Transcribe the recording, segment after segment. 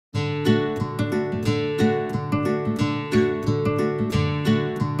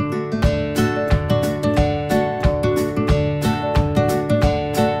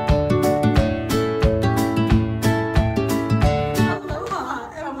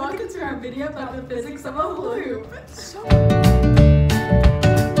welcome to our video about the physics of a hula hoop.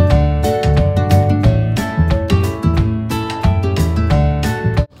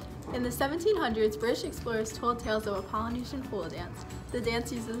 In the 1700s, British explorers told tales of a Polynesian hula dance. The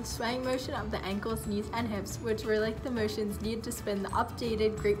dance uses the swaying motion of the ankles, knees, and hips, which were like the motions needed to spin the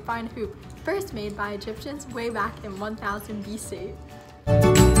updated grapevine hoop, first made by Egyptians way back in 1000 BC.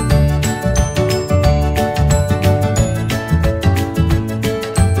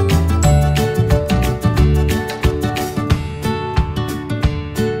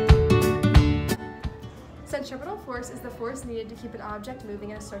 Centripetal force is the force needed to keep an object moving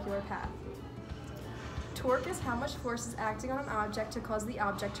in a circular path. Torque is how much force is acting on an object to cause the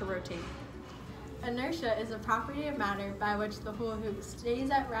object to rotate. Inertia is a property of matter by which the hula hoop stays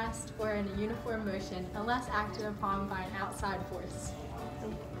at rest or in a uniform motion unless acted upon by an outside force.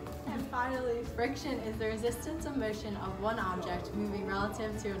 And finally, friction is the resistance of motion of one object moving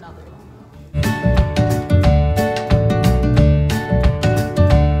relative to another.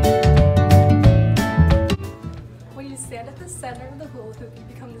 When you stand at the center of the hula hoop, you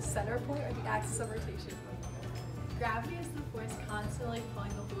become the center point or the axis of rotation. Gravity is the force constantly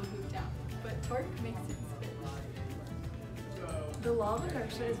pulling the hula hoop down, but torque makes it spin. The law of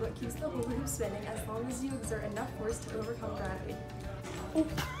inertia is what keeps the hula hoop spinning as long as you exert enough force to overcome gravity.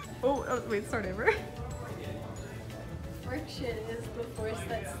 Wait, start over. Friction is the force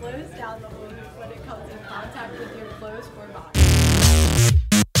that slows down the hula hoop when it comes in contact with your clothes or body.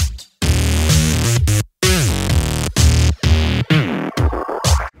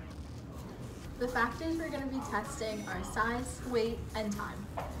 The factors we're going to be testing are size, weight, and time.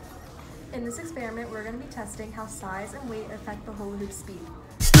 In this experiment, we're going to be testing how size and weight affect the hula hoop speed.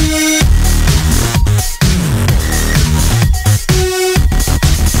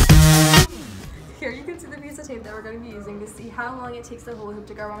 Here you can see the piece of tape that we're going to be using to see how long it takes the hula hoop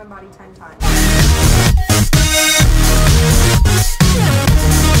to go around my body 10 times.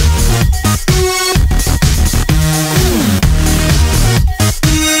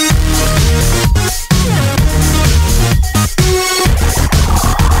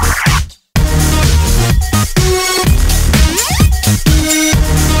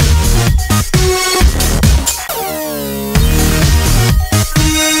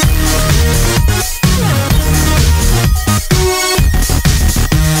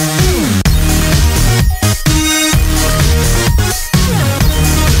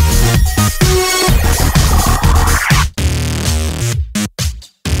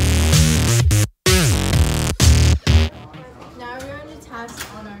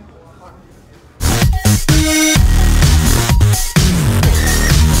 On our arm.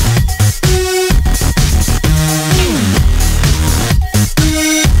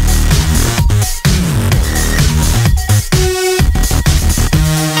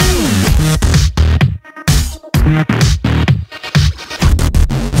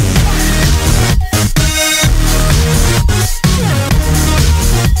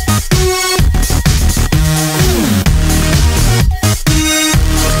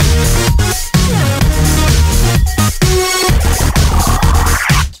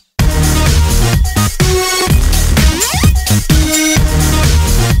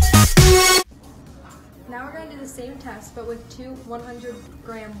 Now we're going to do the same test, but with two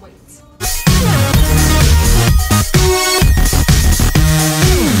 100-gram weights.